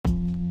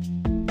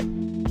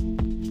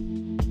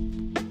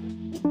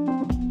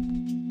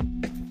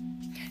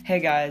Hey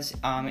guys,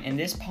 in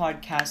this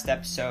podcast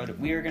episode,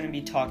 we are going to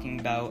be talking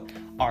about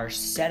our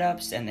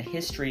setups and the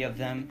history of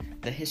them,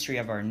 the history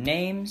of our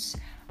names,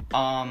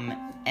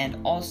 and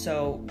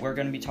also we're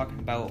going to be talking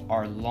about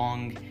our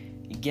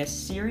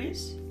longest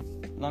series?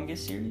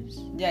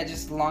 Yeah,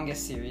 just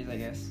longest series, I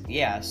guess.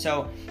 Yeah,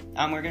 so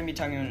we're going to be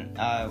talking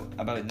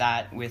about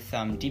that with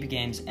DP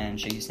Games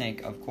and Shaky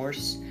Snake, of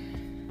course.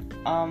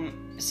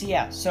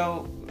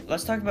 So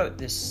let's talk about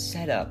the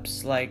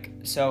setups.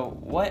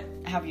 What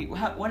have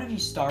you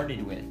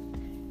started with?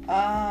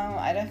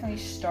 I definitely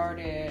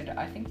started,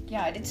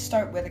 I did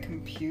start with a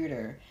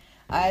computer.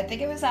 I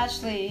think it was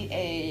actually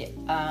a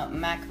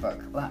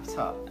MacBook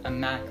laptop. A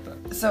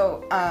MacBook.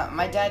 So,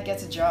 my dad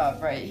gets a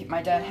job, right?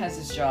 My dad has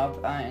his job,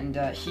 and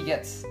he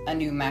gets a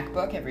new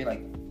MacBook every,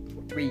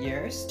 3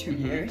 years, 2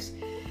 years.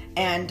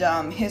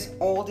 And his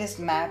oldest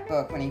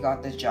MacBook, when he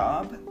got the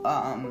job,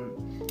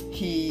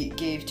 he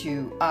gave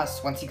to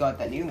us once he got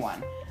the new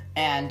one.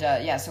 And,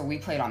 so we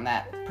played on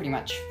that pretty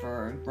much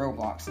for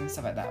Roblox and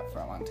stuff like that for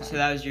a long time. So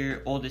that was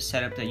your oldest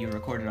setup that you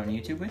recorded on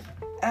YouTube with?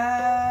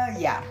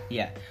 Yeah.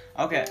 Yeah.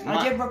 Okay.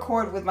 I did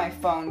record with my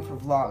phone for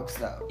vlogs,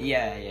 though.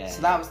 Yeah.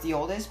 So that was the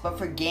oldest, but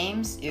for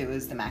games, it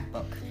was the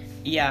MacBook.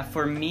 Yeah,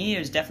 for me, it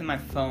was definitely my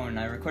phone.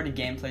 I recorded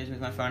gameplays with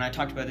my phone. I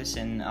talked about this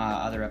in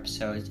other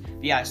episodes.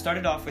 But yeah, I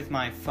started off with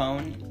my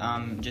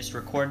phone, just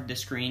recorded the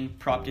screen,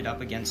 propped it up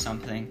against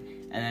something,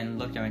 and then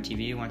looked at my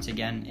TV. Once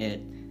again,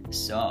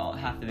 so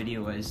half the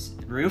video was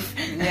the roof.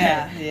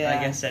 Yeah.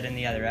 Like I said in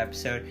the other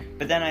episode.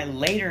 But then I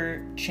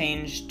later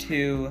changed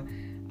to...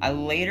 I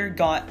later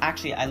got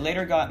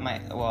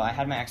my... Well, I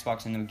had my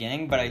Xbox in the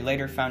beginning, but I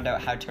later found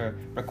out how to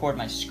record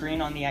my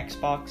screen on the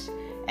Xbox,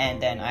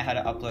 and then I had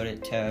to upload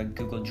it to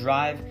Google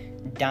Drive,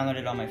 download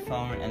it on my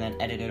phone, and then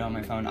edit it on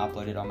my phone,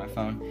 upload it on my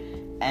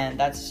phone. And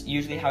that's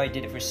usually how I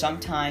did it for some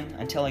time,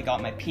 until I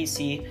got my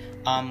PC,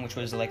 which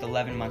was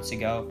 11 months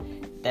ago.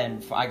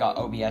 Then I got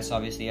OBS,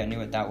 obviously. I knew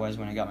what that was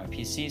when I got my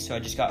PC, so I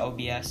just got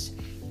OBS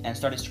and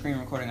started screen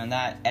recording on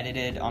that,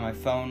 edited on my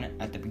phone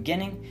at the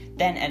beginning,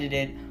 then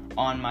edited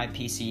on my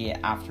PC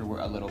after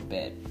a little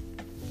bit.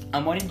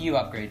 What did you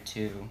upgrade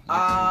to?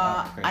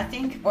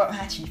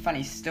 Actually,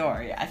 funny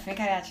story. I think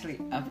I actually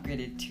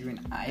upgraded to an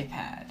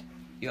iPad.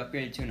 You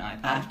upgraded to an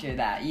iPad? After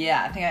that,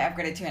 yeah. I think I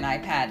upgraded to an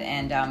iPad,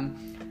 and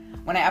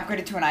when I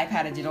upgraded to an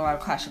iPad, I did a lot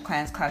of Clash of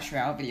Clans, Clash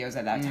Royale videos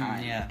at that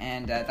time. Yeah.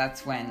 And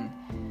that's when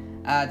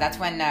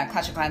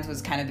Clash of Clans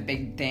was kind of the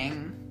big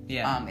thing.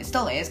 Yeah. It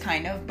still is,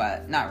 kind of,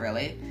 but not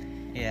really.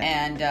 Yeah.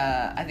 And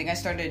I think I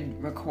started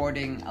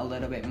recording a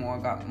little bit more,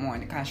 got more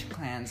into Clash of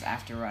Clans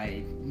after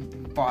I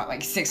bought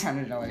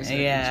 $600 worth of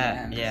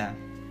gems. Yeah.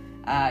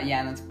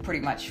 And that's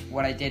pretty much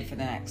what I did for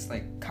the next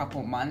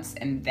couple months,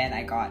 and then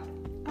I got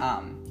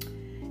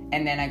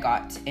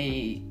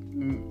a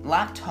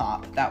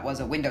laptop that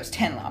was a Windows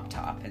 10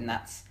 laptop, and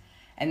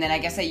then I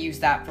guess I used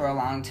that for a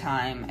long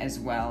time as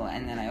well,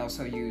 and then I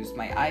also used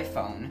my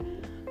iPhone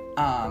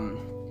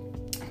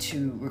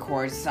to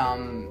record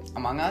some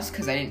Among Us,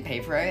 because I didn't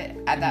pay for it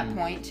at that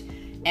point.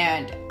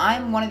 And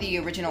I'm one of the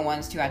original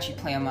ones to actually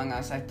play Among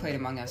Us. I've played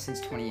Among Us since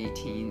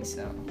 2018,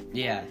 so...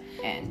 Yeah.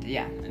 And,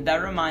 yeah. That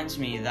reminds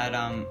me that,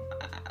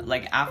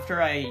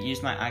 after I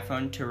used my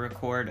iPhone to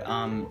record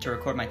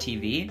my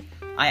TV,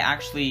 I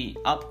actually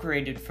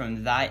upgraded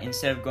from that.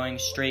 Instead of going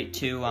straight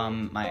to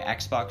my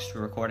Xbox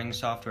recording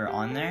software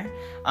on there,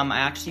 I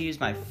actually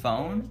used my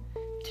phone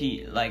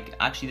to,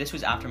 this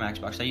was after my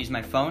Xbox. I used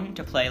my phone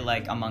to play,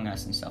 Among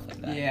Us and stuff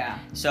like that. Yeah.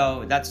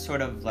 So that's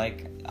sort of,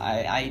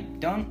 I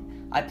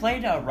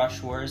played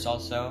Rush Wars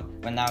also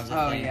when that was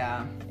a thing. Oh,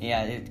 yeah.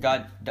 Yeah,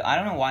 I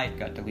don't know why it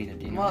got deleted,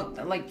 do you know?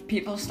 Well,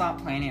 people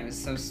stopped playing it. It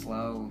was so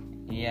slow.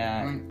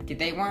 Yeah.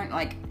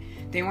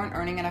 They weren't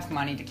earning enough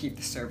money to keep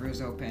the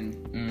servers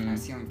open.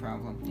 That's the only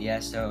problem.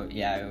 Yeah, so,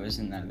 it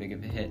wasn't that big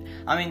of a hit.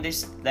 I mean,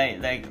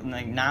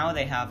 now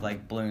they have,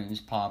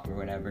 Bloons Pop or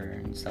whatever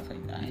and stuff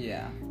like that.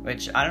 Yeah.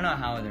 Which, I don't know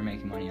how they're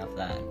making money off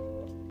that.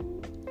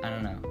 I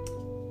don't know.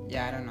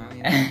 Yeah, I don't know.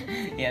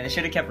 Yeah, they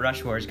should have kept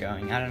Rush Wars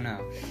going. I don't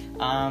know.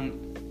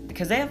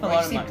 Because they have a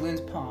lot of money. Bloons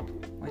Pop?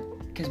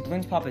 What? Because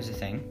Bloons Pop is a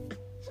thing.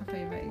 It's not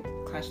made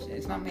by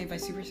It's not made by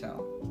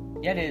Supercell.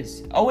 Yeah, it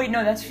is. Oh, wait,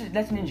 no, that's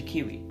Ninja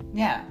Kiwi.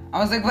 Yeah. I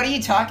was like, what are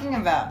you talking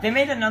about? They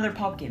made another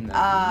pop game, though.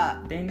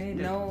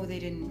 No, they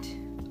didn't.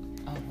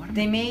 Oh, what?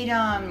 They made,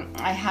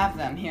 I have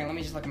them. Here, let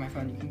me just look at my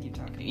phone. You can keep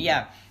talking.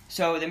 Yeah,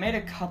 so they made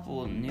a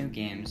couple new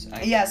games.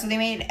 So they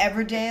made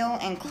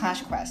Everdale and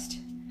Clash Quest.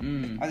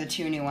 Are the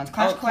two new ones.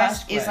 Clash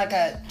Quest is like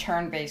a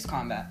turn-based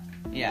combat.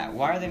 Yeah,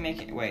 why are they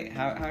making... Wait,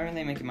 how are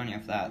they making money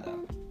off that,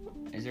 though?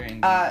 Is there any...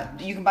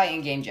 You can buy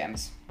in-game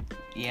gems.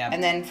 Yeah.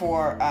 And then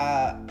for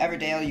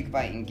Everdale, you can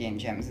buy in-game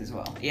gems as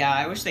well. Yeah,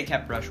 I wish they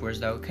kept Rush Wars,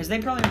 though, because they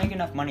probably make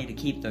enough money to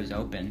keep those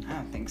open. I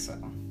don't think so.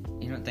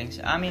 You don't think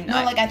so? I mean... No,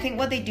 I think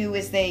what they do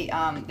is they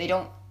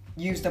don't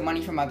use the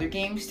money from other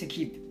games to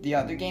keep the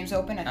other games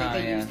open. I think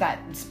they use that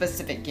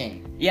specific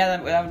game. Yeah,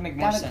 that would make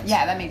more sense.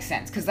 Yeah, that makes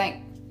sense, because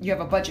you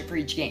have a budget for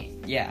each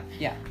game. Yeah.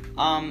 Yeah.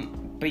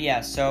 But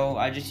yeah, so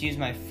I just use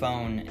my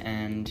phone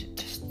and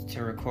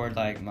to record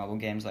like mobile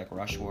games like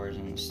Rush Wars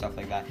and stuff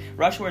like that.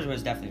 Rush Wars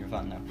was definitely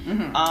fun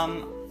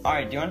though. All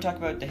right, do you want to talk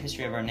about the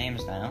history of our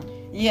names now?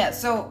 Yeah,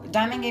 so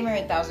Diamond Gamer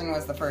 8000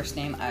 was the first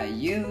name I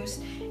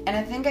used, and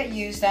I think I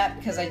used that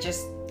because I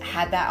just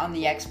had that on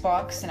the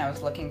Xbox, and I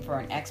was looking for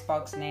an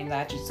Xbox name. That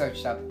I actually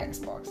searched up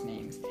Xbox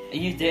names.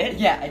 You did?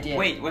 Yeah, I did.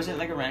 Wait, was it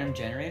like a random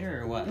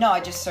generator or what? No, I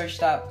just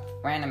searched up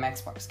random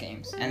Xbox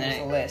games. And then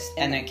there's a list.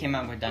 And then it came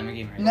out with Diamond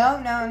Gamer. No.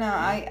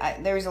 I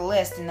there was a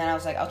list, and then I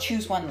was like, I'll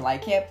choose one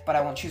like it, but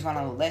I won't choose one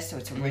on the list, so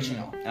it's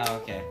original. Oh,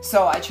 okay.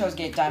 So I chose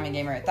Diamond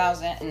Gamer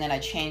 1000, and then I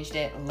changed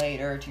it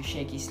later to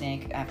Shaky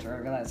Snake after I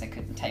realized I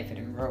couldn't type it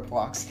in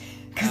Roblox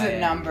because of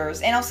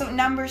numbers. And also,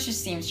 numbers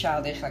just seems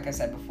childish, like I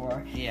said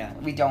before. Yeah.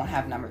 We don't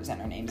have numbers in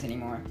our names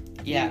anymore.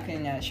 Yeah. You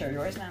can share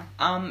yours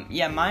now.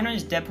 Yeah, mine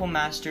was Deadpool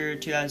Master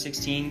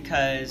 2016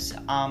 because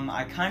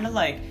I kind of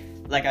like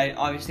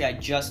I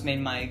just made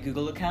my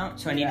Google account,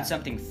 so I needed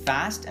something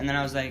fast, and then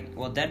I was like,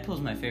 well, Deadpool's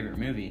my favorite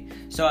movie,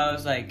 so I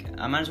was like,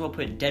 I might as well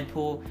put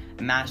Deadpool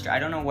Master. I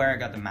don't know where I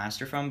got the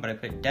Master from, but I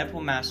put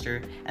Deadpool Master,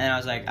 and then I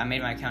was like, I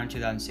made my account in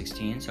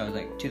 2016, so I was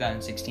like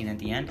 2016 at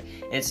the end.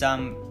 It's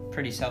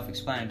pretty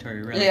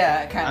self-explanatory, really.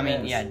 Yeah, it kind of I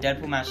mean, is. yeah,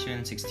 Deadpool Master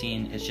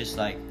 2016. It's just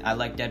like I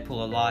like Deadpool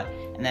a lot,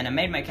 and then I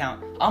made my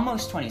account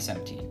almost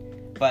 2017.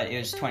 But it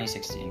was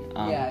 2016.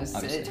 Yeah, it was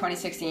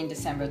 2016,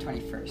 December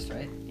 21st,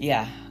 right?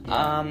 Yeah.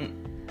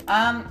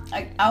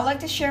 I would like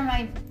to share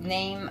my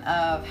name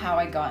of how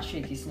I got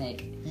Shaky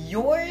Snake.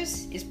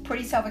 Yours is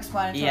pretty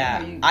self-explanatory. Yeah,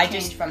 how you I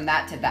changed just- from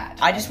that to that.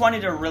 I just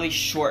wanted to really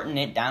shorten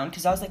it down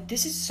because I was like,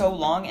 this is so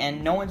long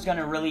and no one's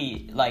gonna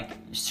really like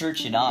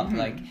search it up.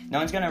 Like no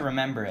one's gonna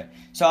remember it.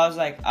 So I was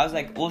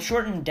like, we'll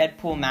shorten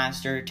Deadpool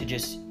Master to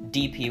just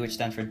DP, which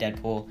stands for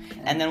Deadpool,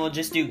 and then we'll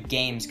just do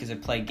games because I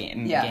play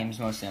games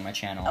mostly on my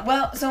channel.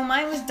 Well, so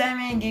mine was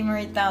Diamond Gamer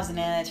 8000,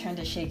 and I turned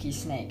to Shaky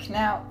Snake.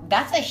 Now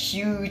that's a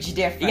huge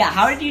difference. Yeah,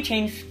 how did you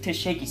change to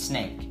Shaky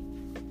Snake?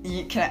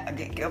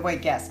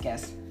 Wait,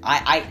 guess.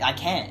 I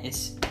can't.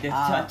 It's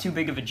not too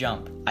big of a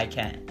jump. I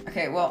can't.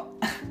 Okay, well,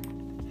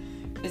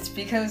 it's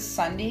because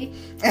Sunday.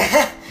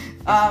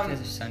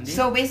 Because of Sunday?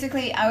 So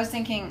basically, I was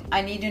thinking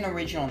I need an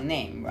original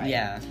name, right?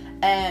 Yeah.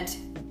 And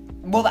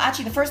well,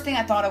 actually, the first thing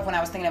I thought of when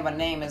I was thinking about a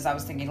name is I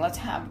was thinking,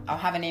 I'll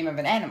have a name of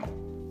an animal.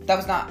 That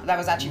was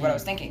actually what I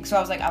was thinking. So I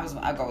was like,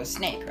 I'll go with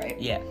Snake,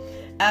 right? Yeah.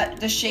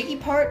 The shaky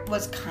part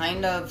was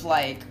kind of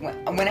like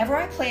whenever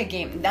I play a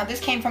game. Now this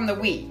came from the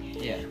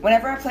Wii. Yeah.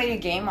 Whenever I played a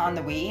game on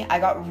the Wii, I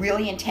got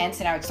really intense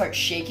and I would start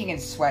shaking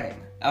and sweating.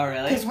 Oh,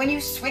 really? Because when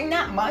you swing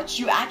that much,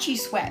 you actually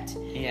sweat.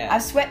 Yeah.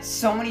 I've sweat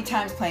so many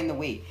times playing the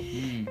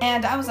Wii.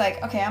 And I was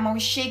like, okay, I'm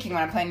always shaking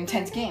when I'm playing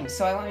intense games,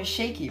 so I went with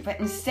shaky. But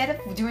instead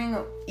of doing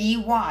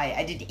EY,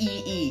 I did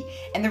EE.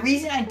 And the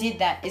reason I did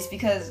that is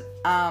because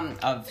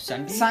of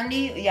Sunday?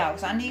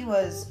 Sunday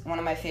was one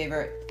of my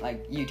favorite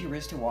like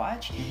YouTubers to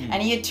watch.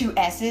 And he had 2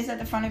 S's at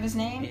the front of his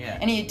name. Yeah.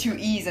 And he had 2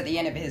 E's at the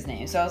end of his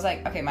name. So I was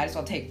like, okay, might as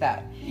well take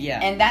that. Yeah.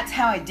 And that's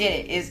how I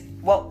did it.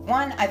 Well,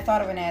 one, I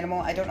thought of an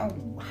animal. I don't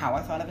know how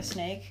I thought of a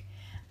snake.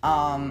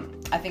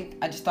 I think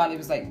I just thought it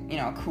was like,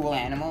 a cool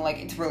animal. Like,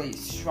 it's a really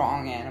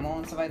strong animal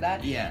and stuff like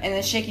that. Yeah. And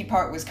the shaky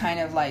part was kind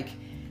of like,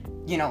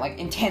 like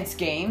intense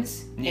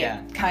games.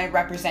 Yeah. It kind of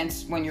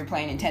represents when you're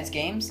playing intense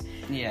games.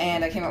 Yeah.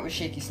 And I came up with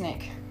Shaky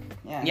Snake.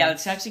 Yeah,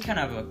 it's actually kind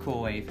of a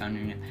cool way you found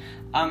your name.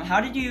 How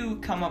did you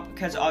come up,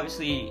 because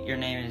obviously your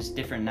name is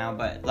different now,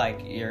 but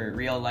like your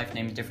real life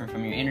name is different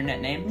from your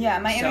internet name? Yeah,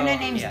 my internet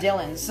name's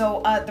Dylan.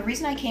 So the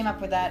reason I came up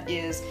with that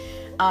is,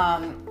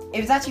 it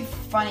was actually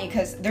funny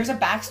because there's a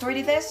backstory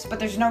to this, but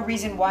there's no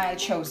reason why I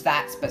chose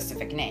that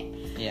specific name.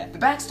 Yeah. The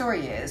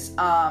backstory is,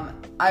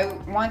 I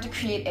wanted to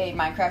create a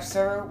Minecraft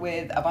server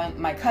with a bunch of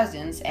my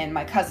cousins and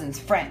my cousins'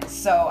 friends.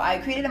 So I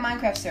created a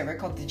Minecraft server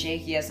called the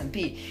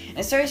JKSMP, and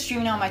I started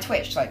streaming on my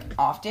Twitch like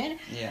often.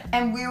 Yeah.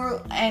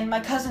 And my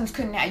cousins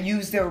couldn't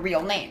use their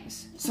real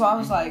names, so I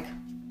was like,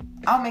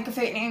 I'll make a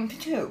fake name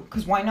too,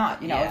 because why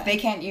not? If they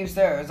can't use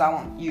theirs, I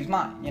won't use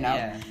mine.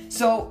 Yeah.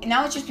 So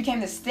now it just became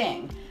this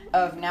thing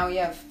of now we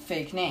have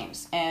fake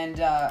names, and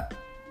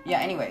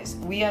anyways,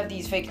 we have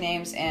these fake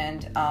names,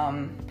 and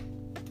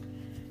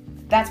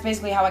that's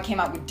basically how I came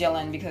up with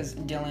Dylan, because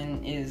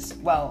Dylan is,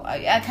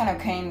 I kind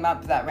of came up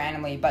with that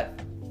randomly, but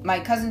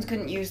my cousins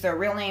couldn't use their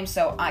real name,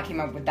 so I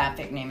came up with that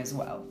fake name as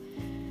well.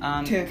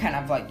 To kind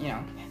of like,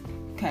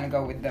 kind of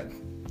go with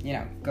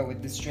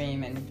the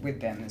stream and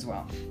with them as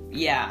well.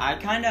 Yeah, I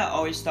kind of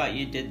always thought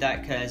you did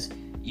that because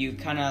you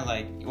kind of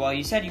like,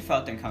 you said you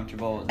felt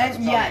uncomfortable.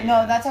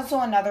 That's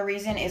also another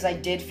reason is I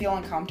did feel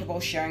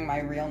uncomfortable sharing my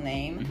real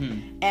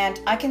name.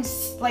 And I can,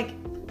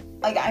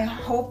 I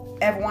hope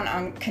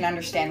everyone can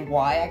understand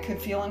why I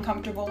could feel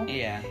uncomfortable.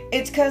 Yeah.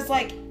 It's because,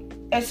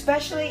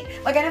 especially,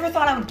 I never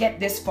thought I would get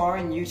this far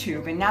in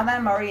YouTube, and now that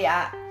I'm already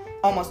at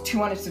almost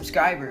 200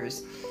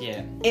 subscribers,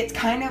 it's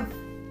kind of,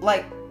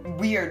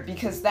 weird,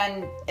 because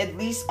then at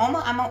least,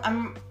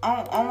 I'm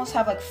almost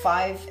have,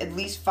 at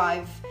least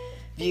 5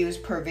 views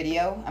per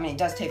video. I mean, it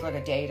does take like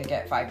a day to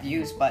get 5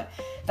 views, but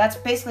that's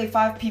basically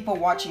 5 people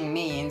watching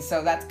me, and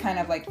so that's kind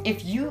of like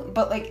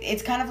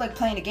it's kind of like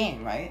playing a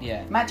game, right?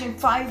 Yeah. Imagine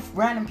 5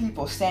 random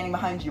people standing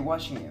behind you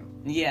watching you.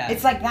 Yeah.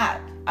 It's like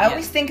that. I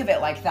always think of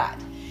it like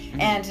that.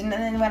 And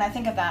then when I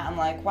think of that, I'm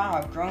like, wow,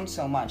 I've grown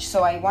so much.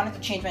 So I wanted to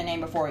change my name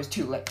before it was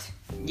too late.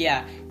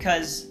 Yeah,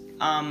 because,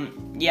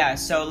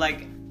 so,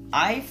 like,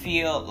 I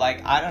feel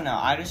like, I don't know,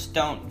 I just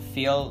don't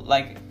feel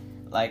like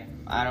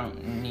I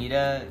don't need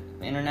a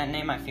internet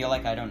name. I feel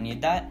like I don't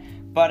need that.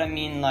 But, I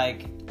mean,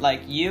 like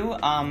you,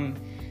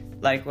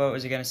 like, what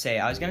was I gonna say?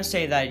 I was gonna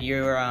say that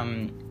you're,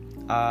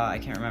 I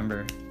can't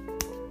remember.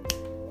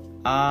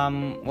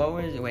 What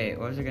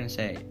was I gonna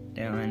say?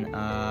 Dylan, What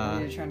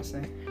are you trying to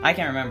say? I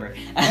can't remember.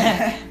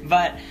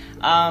 but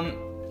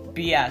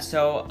yeah,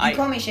 so You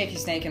call me Shaky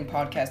Snake in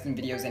podcasts and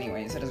videos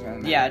anyways, so it doesn't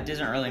really matter. Yeah, it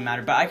doesn't really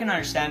matter, but I can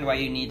understand why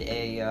you need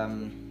a,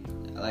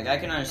 I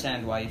can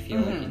understand why you feel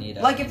like you need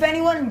a... Like, if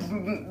anyone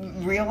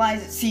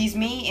sees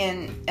me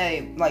in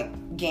a,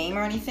 like, game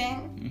or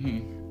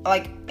anything,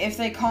 like, if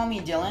they call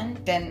me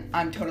Dylan, then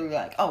I'm totally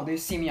like, oh, they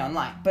see me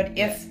online. But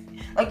if,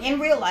 like,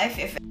 in real life,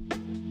 if...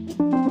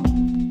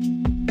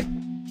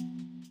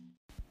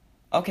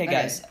 Okay,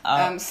 guys.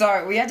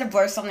 Sorry, we had to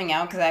blur something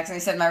out because I accidentally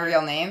said my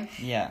real name.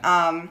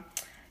 Yeah.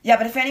 Yeah,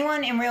 but if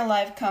anyone in real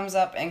life comes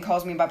up and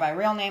calls me by my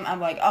real name, I'm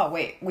like, oh,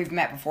 wait, we've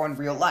met before in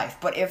real life.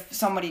 But if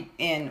somebody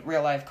in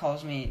real life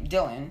calls me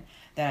Dylan,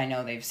 then I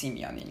know they've seen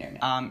me on the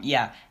internet.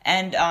 Yeah.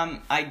 And,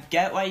 I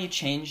get why you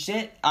changed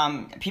it.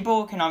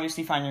 People can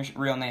obviously find your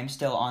real name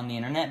still on the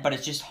internet, but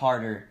it's just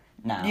harder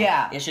now.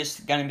 Yeah. It's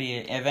just gonna be,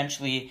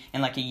 eventually, in,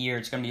 like, a year,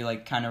 it's gonna be,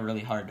 like, kind of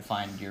really hard to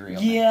find your real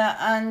name.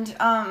 Yeah, and,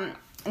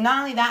 not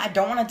only that, I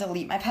don't want to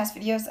delete my past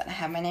videos that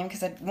have my name,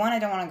 because, one, I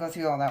don't want to go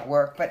through all that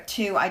work, but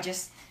 2,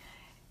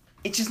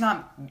 it's just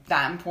not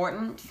that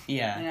important.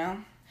 Yeah. You know?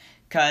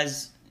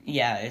 Because,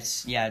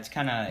 it's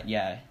kind of,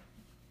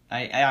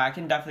 I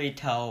can definitely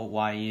tell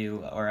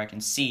I can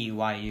see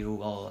why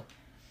you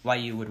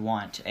would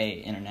want a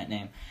internet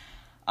name.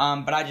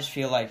 But I just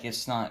feel like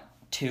it's not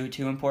too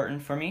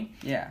important for me.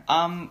 Yeah.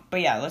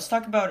 But yeah, let's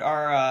talk about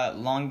our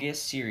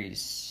longest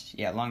series.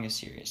 Yeah, longest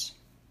series.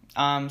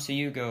 So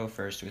you go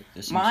first with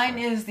the Sims Mine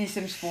 4. is the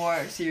Sims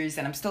 4 series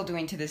that I'm still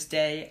doing to this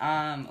day,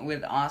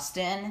 with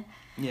Austin.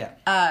 Yeah.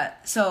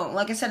 So,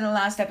 like I said in the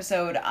last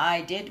episode,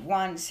 I did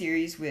one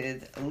series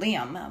with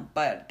Liam,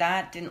 but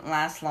that didn't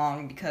last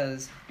long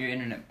because...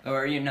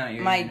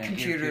 my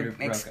computer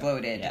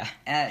exploded.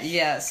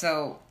 Yeah.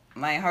 So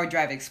my hard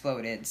drive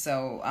exploded.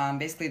 So,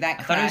 basically that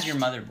crashed. I thought it was your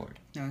motherboard.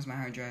 No, it was my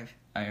hard drive.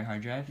 Oh, your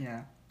hard drive?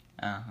 Yeah.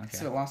 Oh, okay.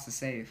 So it lost the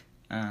save.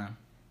 Oh.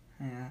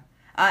 Yeah.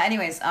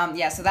 Anyways,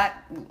 so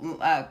that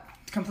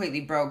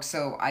completely broke,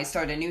 so I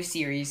started a new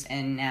series,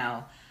 and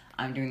now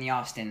I'm doing the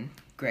Austin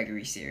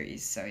Gregory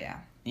series, so yeah.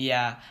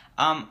 Yeah,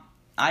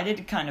 I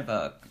did kind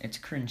of it's a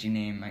cringy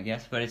name, I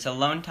guess, but it's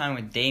Alone Time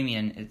with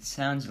Damien. It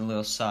sounds a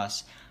little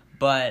sus,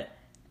 but...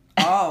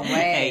 Oh,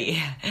 wait.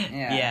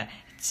 Yeah,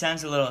 it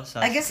sounds a little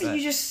sus. I guess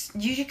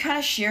you kind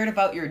of shared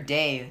about your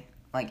day.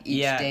 Like,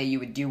 each day you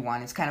would do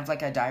one. It's kind of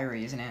like a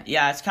diary, isn't it?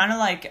 Yeah, it's kind of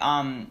like,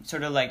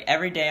 sort of like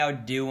every day I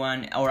would do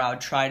one, or I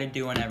would try to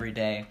do one every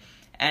day.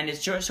 And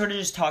it's sort of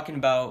just talking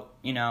about,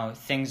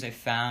 things I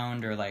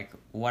found, or like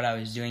what I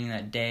was doing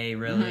that day,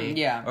 really.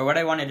 Yeah. Or what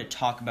I wanted to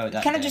talk about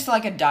that day. Kind of just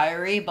like a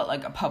diary, but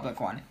like a public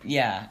one.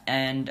 Yeah,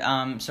 and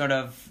sort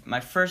of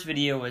my first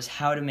video was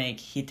how to make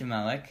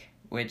hitemelk,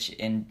 which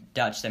in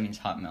Dutch that means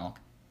hot milk.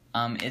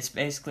 It's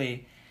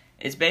basically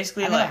I've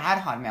never had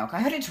hot milk.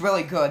 I heard it's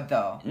really good,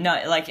 though.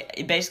 No,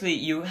 like, basically,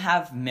 you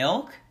have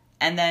milk,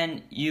 and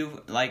then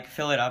you, like,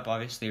 fill it up,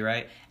 obviously,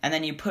 right? And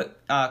then you put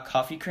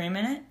coffee cream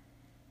in it.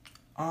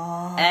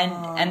 Oh.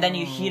 And then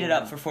you heat it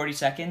up for 40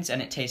 seconds,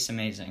 and it tastes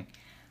amazing.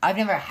 I've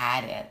never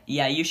had it.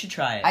 Yeah, you should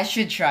try it. I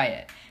should try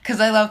it. Because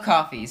I love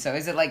coffee, so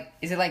is it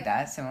like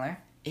that, similar?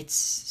 It's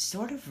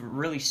sort of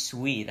really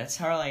sweet. That's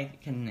how I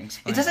can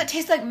explain it. Does it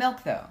taste like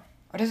milk, though?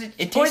 Or does it?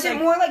 It or tastes is it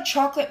more like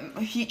chocolate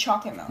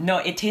milk? No,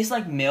 it tastes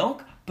like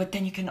milk, but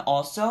then you can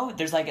also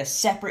there's like a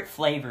separate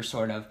flavor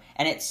sort of,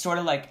 and it's sort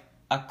of like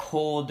a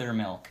colder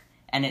milk,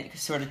 and it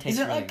sort of tastes.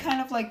 Is it really like kind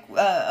of like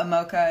a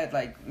mocha,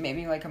 like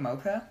maybe like a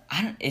mocha?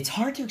 It's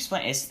hard to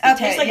explain. It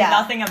tastes like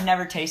nothing I've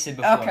never tasted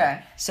before.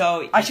 Okay.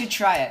 So I should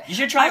try it. You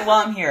should try it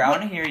while I'm here. I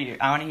want to hear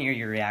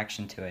your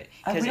reaction to it.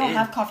 We don't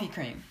have coffee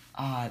cream.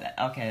 Oh,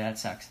 okay, that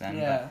sucks then.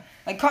 Yeah.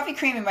 Like coffee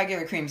cream and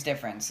regular cream's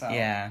different. So.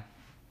 Yeah.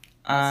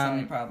 That's the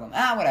only problem.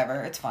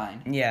 Whatever. It's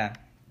fine. Yeah,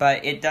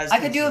 but it does... I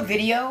could do a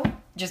video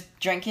just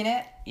drinking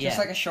it. Just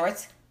Yeah. like a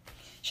shorts.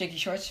 Shaky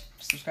Shorts.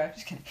 Subscribe.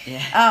 Just kidding.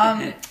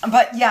 Yeah.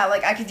 But yeah,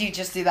 like I could do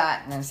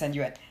that and then send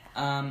you it.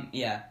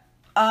 Yeah.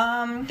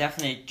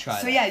 Definitely try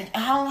So that. yeah,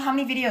 how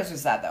many videos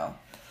was that though?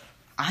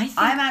 I think...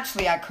 I'm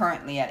actually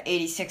currently at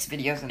 86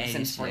 videos in the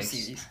Sims 4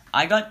 series.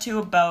 I got to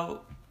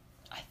about...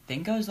 I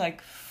think I was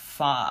like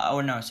 5...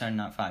 Oh, no, sorry,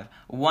 not 5.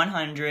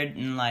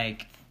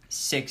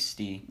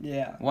 160.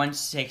 Yeah.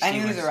 160. I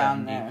knew it was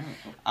around there.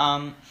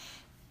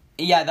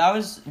 Yeah, that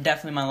was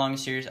definitely my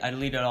longest series. I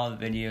deleted all the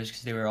videos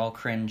because they were all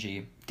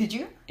cringy. Did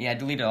you? Yeah, I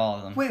deleted all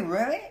of them. Wait,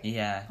 really?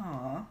 Yeah.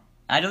 Aw.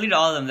 I deleted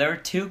all of them. They were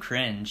too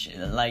cringe.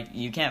 Like,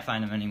 you can't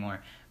find them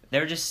anymore. They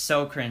were just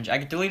so cringe. I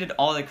deleted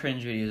all the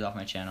cringe videos off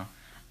my channel.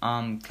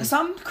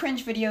 Some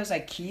cringe videos I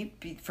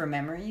keep for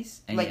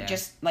memories, like Yeah.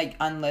 just like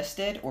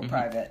unlisted or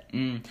private.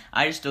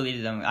 I just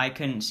deleted them. I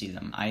couldn't see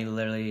them. I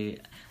literally,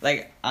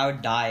 like, I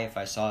would die if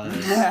I saw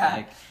this.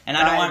 And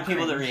I don't want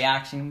people to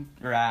reacting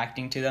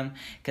to them,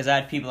 because I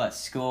had people at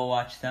school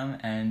watch them,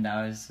 and that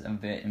was a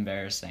bit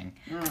embarrassing.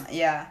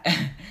 Yeah.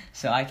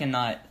 So I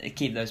cannot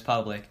keep those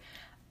public.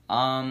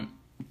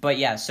 But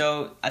yeah,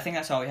 so I think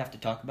that's all we have to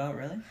talk about,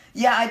 really.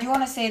 Yeah, I do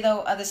want to say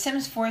though, the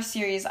Sims 4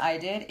 series I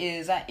did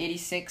is at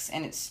 86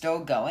 and it's still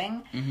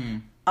going.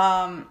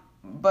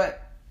 But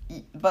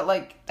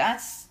like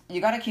that's,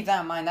 you got to keep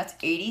that in mind. That's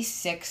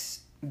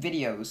 86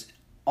 videos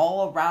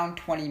all around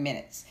 20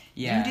 minutes.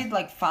 Yeah. You did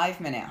like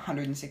 5-minute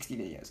 160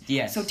 videos.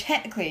 Yes. So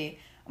technically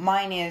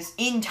mine is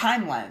in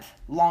time length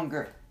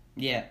longer.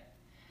 Yeah.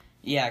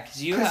 Yeah,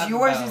 because Because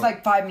yours is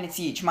like 5 minutes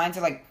each. Mine's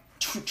are like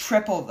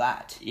triple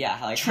that. Yeah,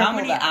 like triple how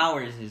many that.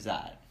 hours is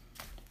that?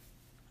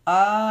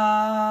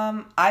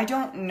 I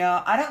don't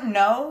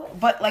know,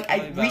 but like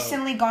Probably about-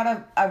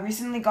 I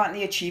recently got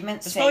the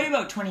achievement It's saying, probably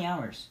about 20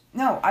 hours.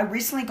 no, I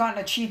recently got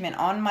an achievement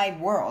on my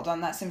world, on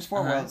that Sims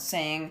 4 Uh-huh. world,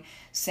 saying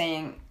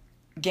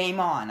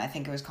game on, I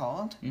think it was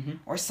called,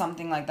 or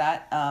something like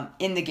that,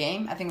 in the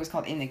game. I think it was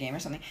called in the game or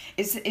something.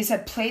 It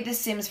said play The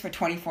Sims for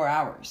 24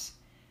 hours.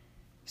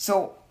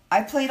 So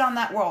I played on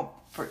that world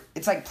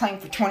it's like playing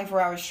for 24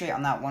 hours straight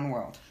on that one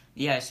world.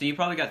 Yeah, so you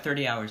probably got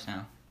 30 hours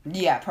now.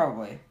 Yeah,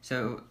 probably.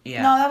 So,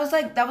 yeah. No, that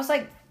was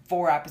like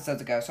 4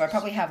 episodes ago, so I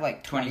probably have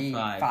like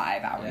 25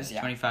 hours, yeah.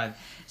 25.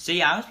 So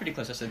yeah, I was pretty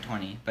close. I said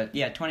 20, but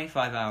yeah,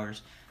 25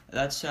 hours.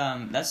 That's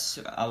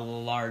a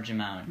large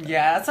amount.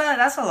 Yeah,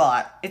 that's a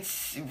lot.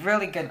 It's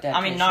really good dedication.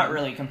 I mean, not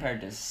really compared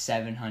to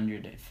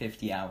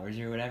 750 hours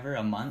or whatever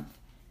a month.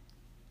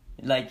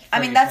 Like, I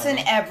mean, that's in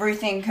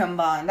everything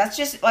combined. That's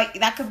just like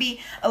that could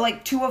be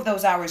like 2 of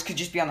those hours could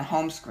just be on the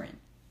home screen.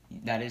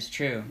 That is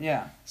true.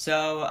 Yeah.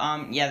 So,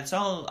 yeah, that's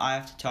all I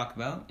have to talk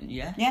about.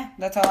 Yeah. Yeah,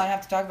 that's all I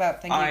have to talk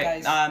about. Thank you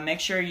guys. Make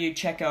sure you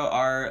check out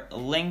our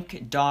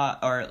linktr.ee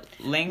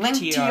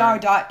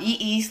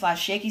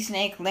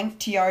linktr.ee/shakysnake,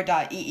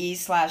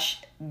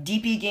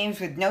 linktr.ee/dpgames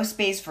with no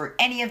space for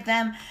any of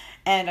them,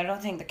 and I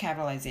don't think the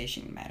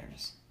capitalization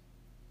matters.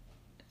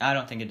 I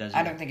don't think it does.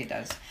 I don't think it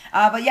does.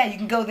 But yeah, you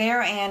can go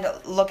there and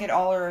look at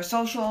all our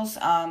socials.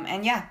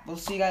 And yeah, we'll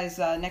see you guys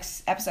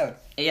next episode.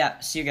 Yeah,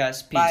 see you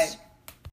guys. Peace. Bye.